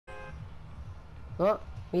Oh,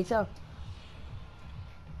 me too.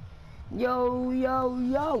 Yo, yo,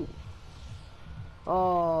 yo.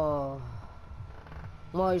 Oh,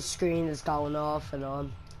 my screen is going off and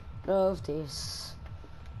on. Love this.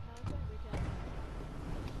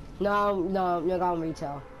 No, you're going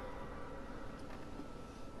retail.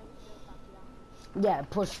 Yeah,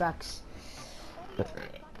 pushbacks.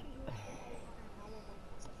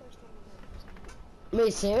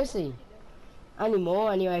 Me, seriously?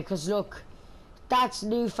 Anymore anyway, because look, that's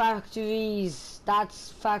new factories,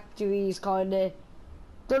 that's factories kinda.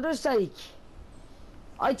 They're just like,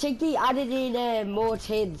 I think they added in more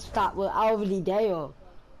things that were already there.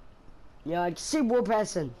 Yeah, I can see one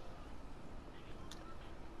person.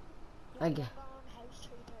 Okay.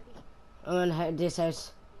 I'm on this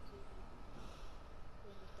house.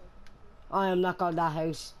 I am not going that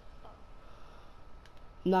house.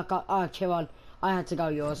 I'm not going. Oh, come on. I had to go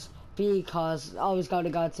yours because I was going to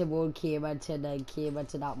go to one key and then key went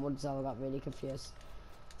to that one, so I got really confused.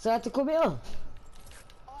 So I had to come here. Oh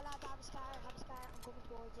lad, have a scar, I'm coming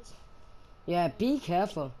towards us. Yeah, be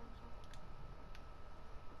careful.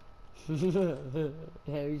 How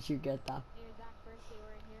did you get that?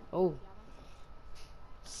 Oh.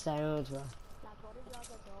 Sounds right.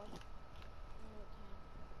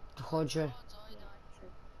 100.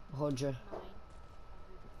 100.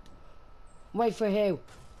 Wait for who?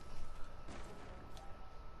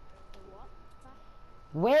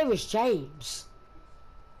 Where is James?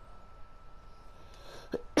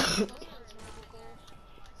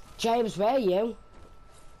 James, where are you?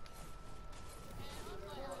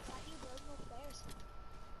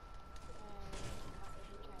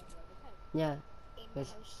 Yeah.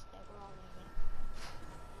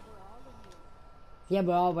 Yeah,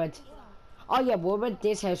 we're all went. Oh yeah, we're at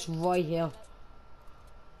this house right here.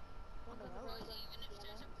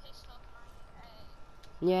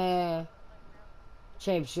 Yeah.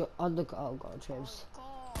 James, you're on the. Oh god, James.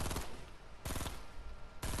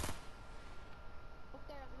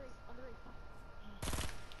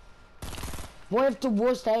 What if the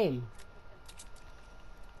worst aim?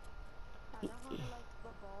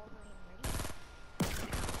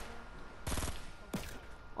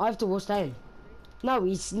 I have the worst aim. No,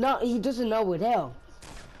 he's not. He doesn't know it hell.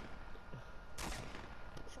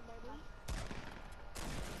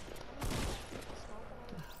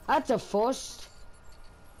 That's a first.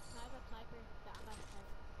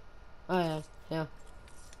 Oh yeah, yeah.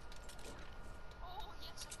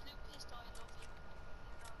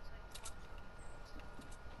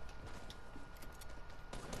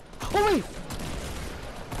 Oh wait!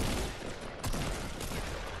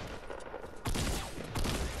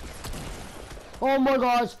 Oh my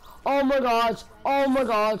god! Oh my god! Oh my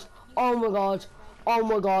god! Oh my god! Oh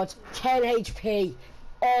my god! 10 HP!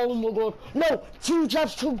 Oh my god! No! Two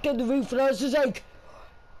chaps jumped on the roof and I was just like,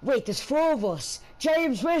 wait, there's 4 of us!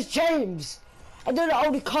 James, where's James? And then I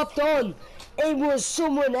only copped on. It was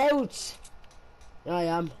someone else. I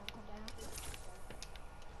am.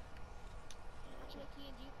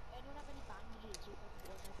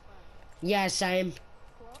 Yeah, same.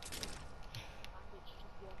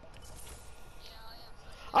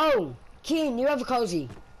 Oh, Keen, you have a cozy.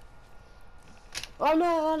 Oh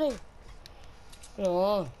no, I don't.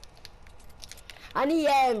 Oh. I need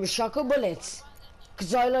shotgun bullets.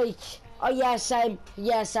 Cause I like. Oh yeah, same.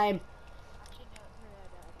 Yeah, same.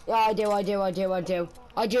 Yeah, I do. I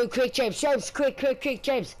do. Quick, James. Quick,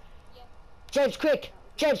 James. James, quick.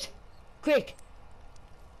 James, quick.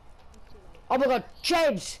 Oh my god,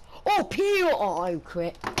 James. Oh, Peel. Oh, I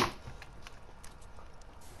quit.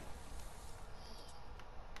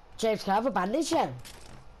 James, can I have a bandage then?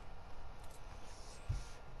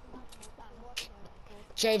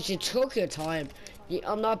 James, you took your time.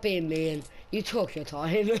 I'm not being mean. You took your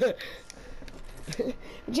time.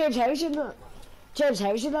 James, how should not? James,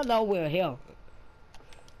 how should not know we're here?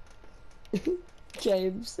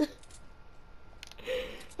 James. That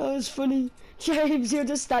was funny. James, you're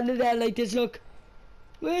just standing there like this, look.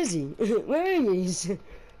 Where is he? Where is he?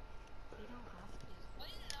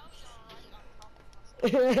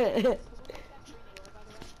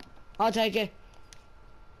 I'll take it.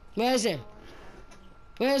 Where is it?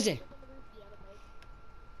 Where is it?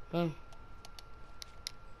 Oh.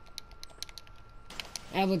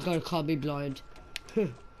 Everyone's gonna call me blind.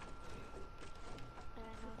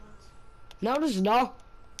 No, there's not.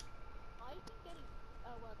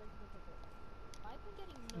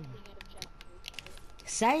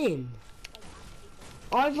 Same.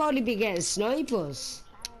 I've only been getting snipers.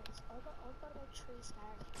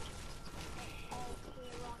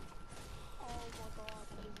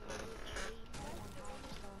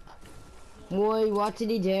 Why? What did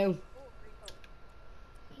he do?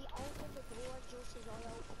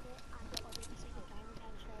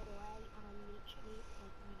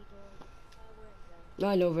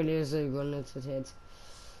 I love it is a run into the head.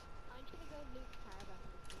 I'm just gonna go loot the car back in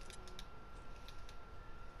the city.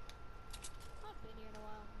 I've been here in a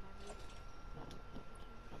while. Memories.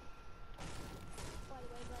 By the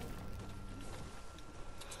way,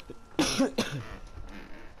 guys.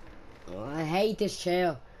 Oh, I hate this chair.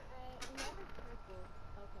 Whoever's purple.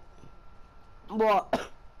 Okay, that's me. What?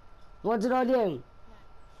 What did I do? No, I was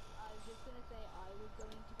just gonna say I was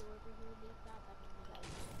going to go over here and loot that. That means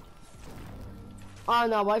that. Oh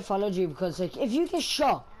no, I followed you because like if you get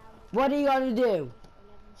shot, what are you gonna do? 11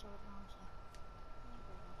 sword now, so.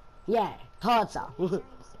 Yeah, thought so.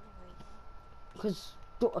 Because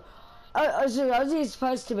I was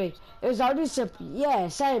supposed to be. It was only yeah,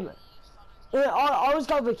 same. I was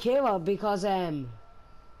going with Kira because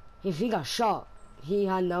if he got shot, he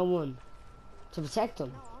had no one to protect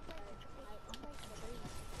him. No, I'm breaking trees.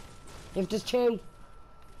 If there's two,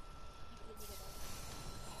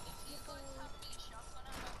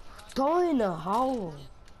 die in a hole.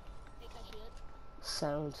 Take that shield.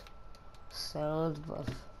 Sound, but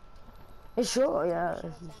it's sure, yeah.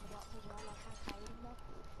 Shield down the block as well. I can't carry them though.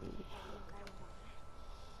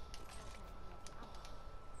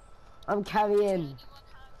 I'm carrying.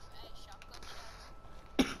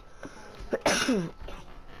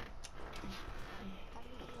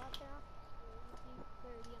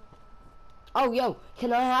 Oh, yo,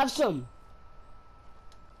 can I have some?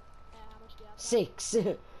 How much do you have? 6. Okay,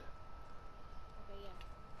 yeah.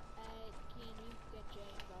 Can you get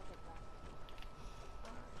James? I'll get that.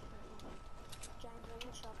 James, how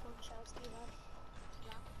much shotgun shells do you have?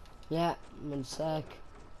 Yeah, I'm in sec. Oh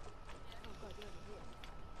god, you're over here.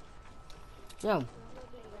 Yo. You wanna go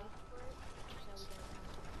get a race for it? So we get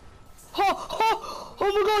around.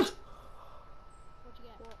 Oh my god! What'd you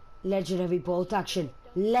get? What? Legendary bolt action.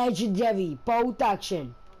 Legendary bolt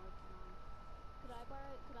action. Could I have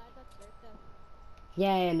that cert though?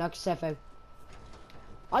 Yeah, knock yourself out.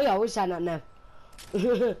 I always say that now. I have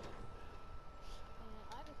a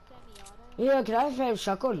semi-auto. Yeah, can I have a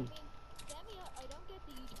shotgun? I mean, I don't get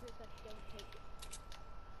the YouTubers that don't take it.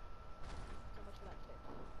 So much for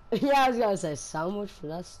that cert. Yeah, I was gonna say so much for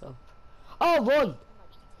that stuff. Oh, one!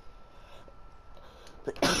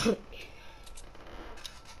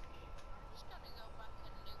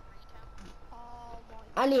 Oh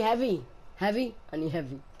my. Any heavy? Heavy? Any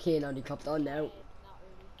heavy? Kane only copped on now. Not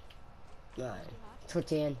really. Right.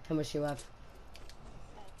 13. How much you have? 16.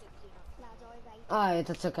 Lads, I have 8. Alright,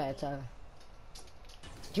 that's okay, it's alright.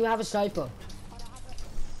 Do you have a sniper? I don't have a sniper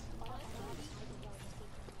gun.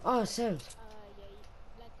 Oh, sound. Yeah,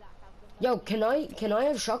 let Zach have them. Yo, can I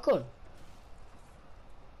have shotgun?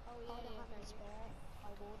 Oh yeah, I don't have any spare. I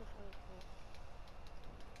would if I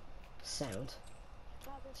Sound.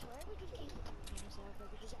 God, I swear we just keep repeating ourselves,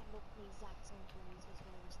 like we just end up in the exact same place as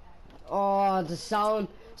where we started. Oh, the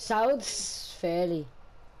sound's fairly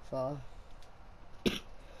far.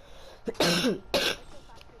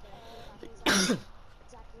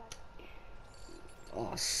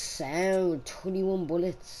 Oh, sound. 21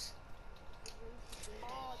 bullets.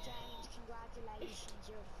 Oh, James, congratulations,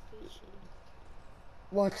 you're officially.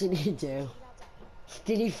 What did he do? See that, Zach?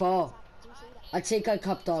 Did he fall? Zach, do you see that? I think I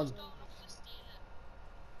copped on.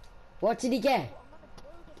 What did he get? I'm gonna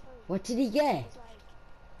build it for you. What did he get? It's like,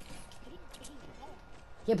 he didn't get it.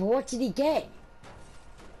 Yeah, but what did he get? Look,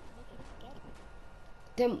 he didn't get it.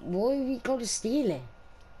 Then why are we going to steal it?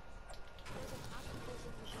 There's an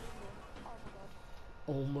active machine gun.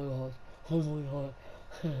 Oh my god. Oh my god. Oh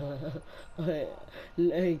my god.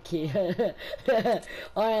 Loki.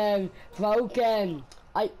 I am broken.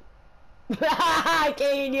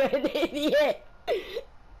 Kane, you're an idiot.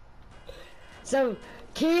 So,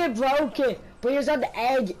 Kia broke it, but he was on the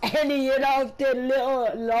edge and he hit off the little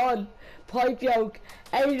lawn pipe yoke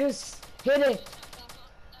and he just hit it.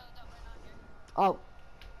 Oh.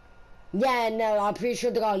 Yeah, no, I'm pretty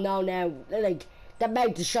sure they're gonna know now. Like, that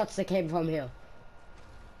made the shots that came from here.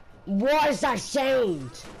 What is that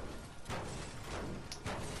sound?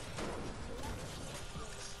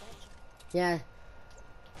 Yeah.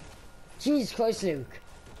 Jesus Christ, Luke.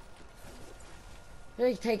 You're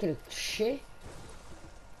like taking a shit?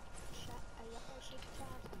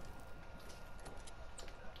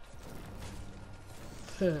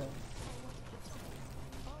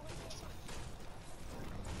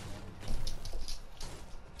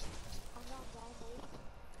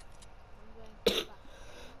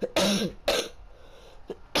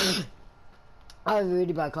 I'm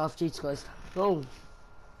really bad cough, Jesus Christ. Oh.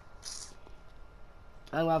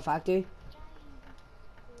 I'm going factory.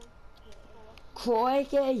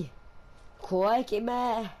 Crikey. Crikey,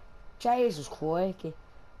 man. Jesus, crikey.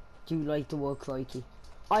 Do you like the word crikey?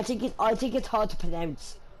 I think it's hard to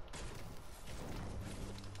pronounce.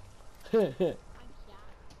 I'm Kia.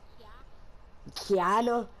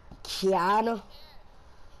 Keanu. Keanu. Oh, I don't know.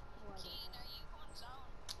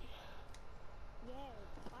 Yeah,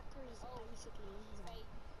 factories basically easy.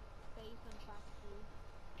 Based on factory.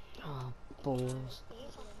 Oh, balls.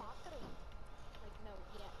 Based on factory? Like, no,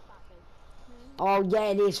 yeah, fat base. Oh,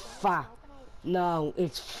 yeah, it is Don't fat. open it. No,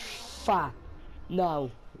 it's fat.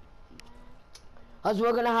 No. Uh, As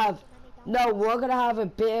we're gonna have. so many No, downloads. we're gonna have a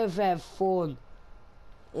bit of fun.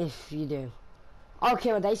 If you do.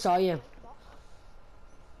 Okay, well, they saw you. Like, what?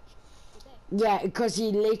 Did they? Yeah, because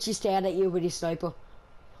he literally stared at you with his sniper.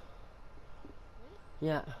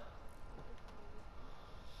 Really? Yeah.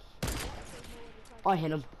 Yeah, so no one tried to I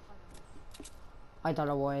hit him. Oh, no. I don't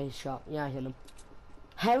know why he shot. Yeah, I hit him.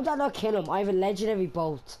 How did I not kill him? I have a legendary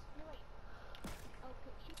bolt. No, wait.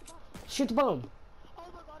 Okay, shoot the bomb. Shoot the bomb. Oh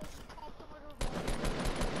my god, it's popped the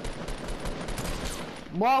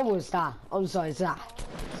murder What was that? I'm sorry, it's that.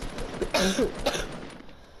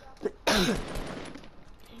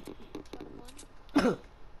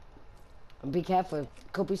 Be careful.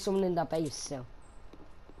 Could be someone in that base still.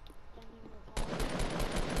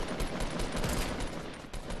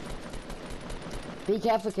 Be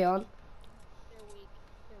careful, Keon. They're weak.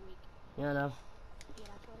 They're weak. Yeah, I know. Yeah,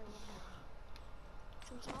 that's why they're running out.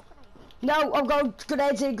 Should we stop for night? No, I'm going.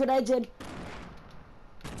 Grenades in, grenades in.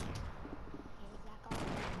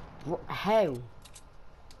 How? Where are they?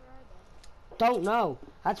 Don't know.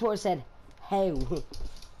 That's what I said. How?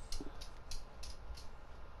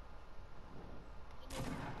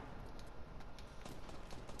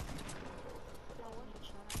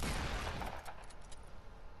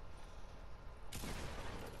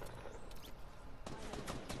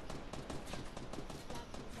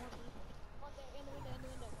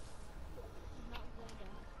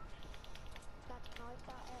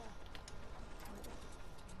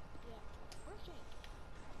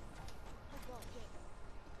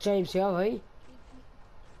 James, you alright?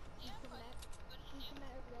 He's coming out. He's coming out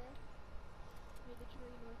over there. Near the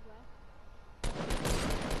tree northwest.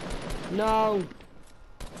 No.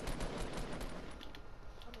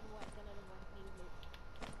 Another one. Another one. Need loot.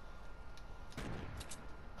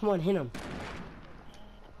 Come on, hit him.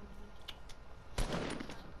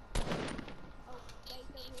 Oh, base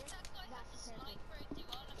over here. That's perfect.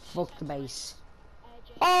 Fuck the base.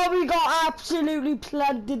 James. Oh, we got absolutely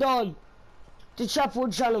planted on. The chap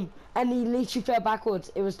would shot him, and he literally fell backwards.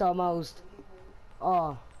 It was the almost.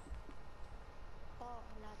 Oh. Oh,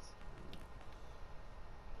 lads.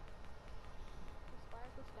 The spark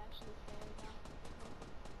especially failed now.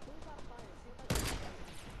 Who's on fire?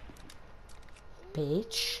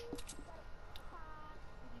 Bitch. Is he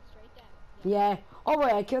straight down? Yeah. Oh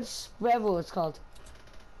wait, I killed whatever it's called.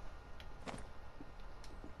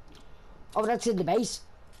 Oh, that's in the base.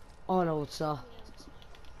 Oh no, it's They're on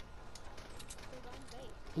base.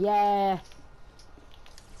 Yeah.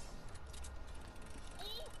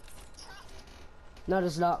 No,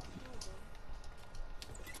 there's not.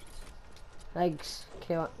 Thanks.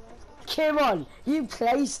 Come on. Come on. You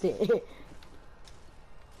placed it.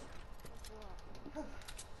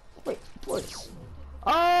 Wait, what?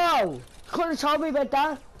 Oh! You could have told me about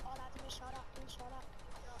that. Oh, lads, we shot up. We shot up.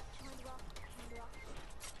 Behind the rock. Behind the rock.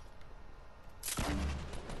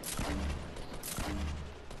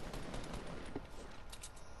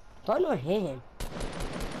 Don't know him. What are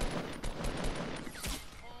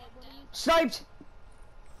you? Sniped!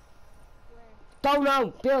 Where? Don't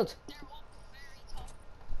know. Build. Jack, come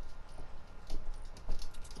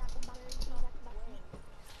back to me. Jack, come back to me.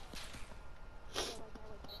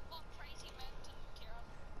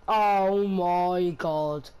 Oh my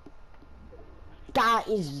god. That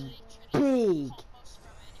is big.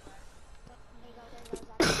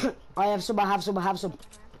 I have some, I have some, I have some.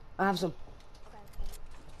 I have some.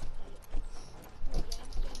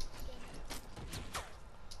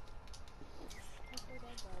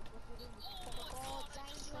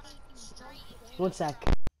 One sec.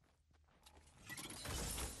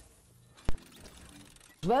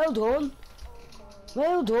 Well done.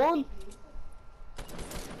 Well done.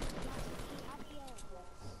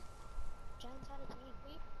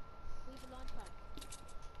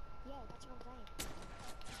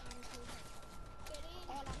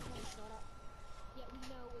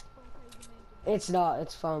 It's not,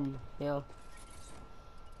 it's from, you know.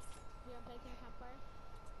 Yeah, I'm placing a campfire.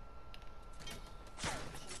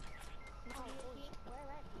 Where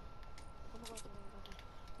are you? I'm going to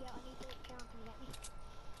yeah, I need to get on. Can you get me?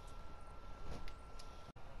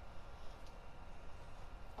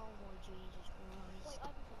 Oh my Jesus Christ. Wait,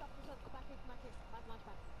 I've got this up. Come back here, come back here. I've launched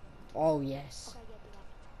back. Oh yes. Okay, yeah, do that.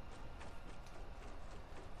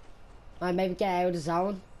 Alright, maybe get out of the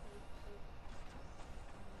zone.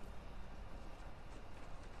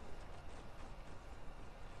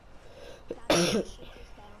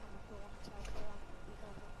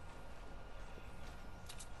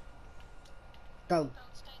 Go.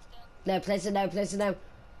 No, place it now, place it now.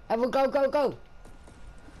 Everyone go, go, go.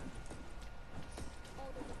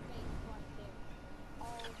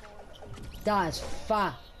 That is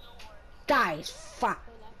far. That is far.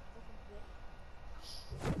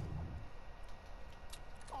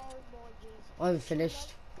 I'm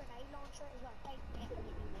finished.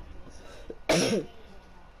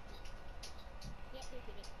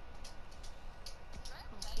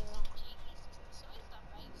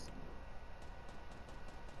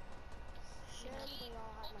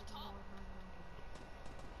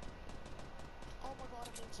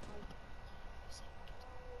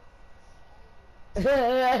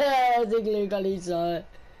 I think Luke on each side.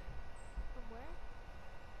 From where?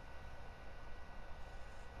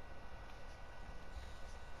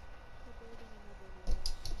 The building in the video.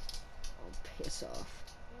 Oh, piss off.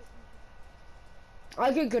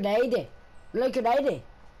 I could grenade it. Will I grenade it?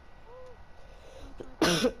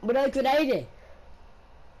 Will I grenade it?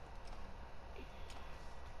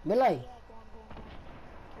 Will I? Yeah, go on, go on, go on.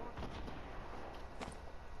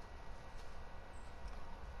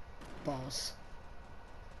 Go on. Boss.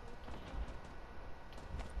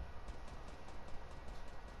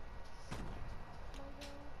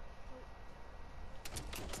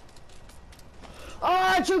 Oh,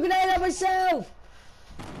 I threw a grenade at myself!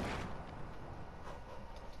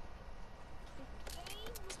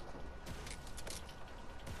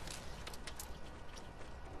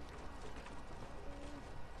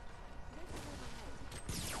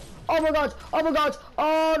 Oh my god, oh my god,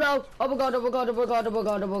 oh no, oh my god, oh my god, oh my god, oh my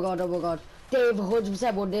god, oh my god, oh my god. Dave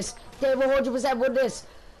 100% won this. Dave 100% won this.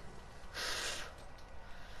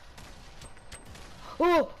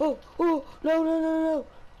 Oh, oh, oh, no, no, no, no.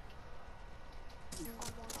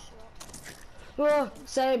 Oh,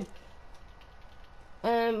 same.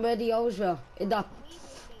 Where the others were, in that.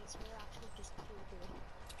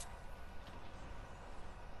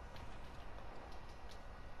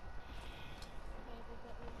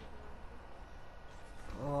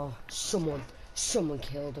 Oh, someone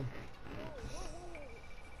killed him.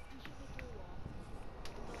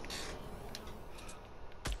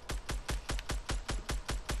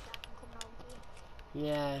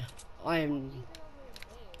 Yeah, I'm.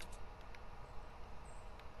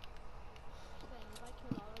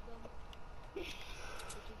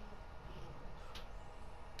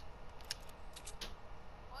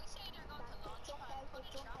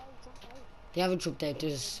 They haven't jumped out,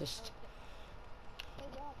 this is just.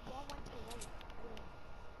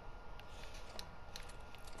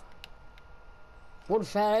 One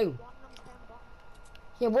fell out.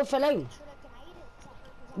 Yeah, one fell out.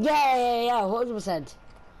 Yeah, 100%.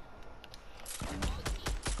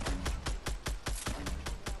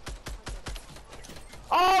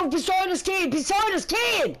 Oh, beside us, Keen! Beside us,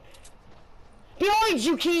 Keen! Behind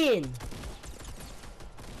you, Keen!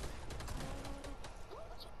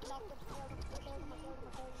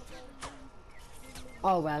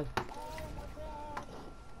 Oh well.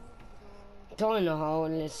 Don't know how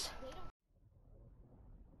it is.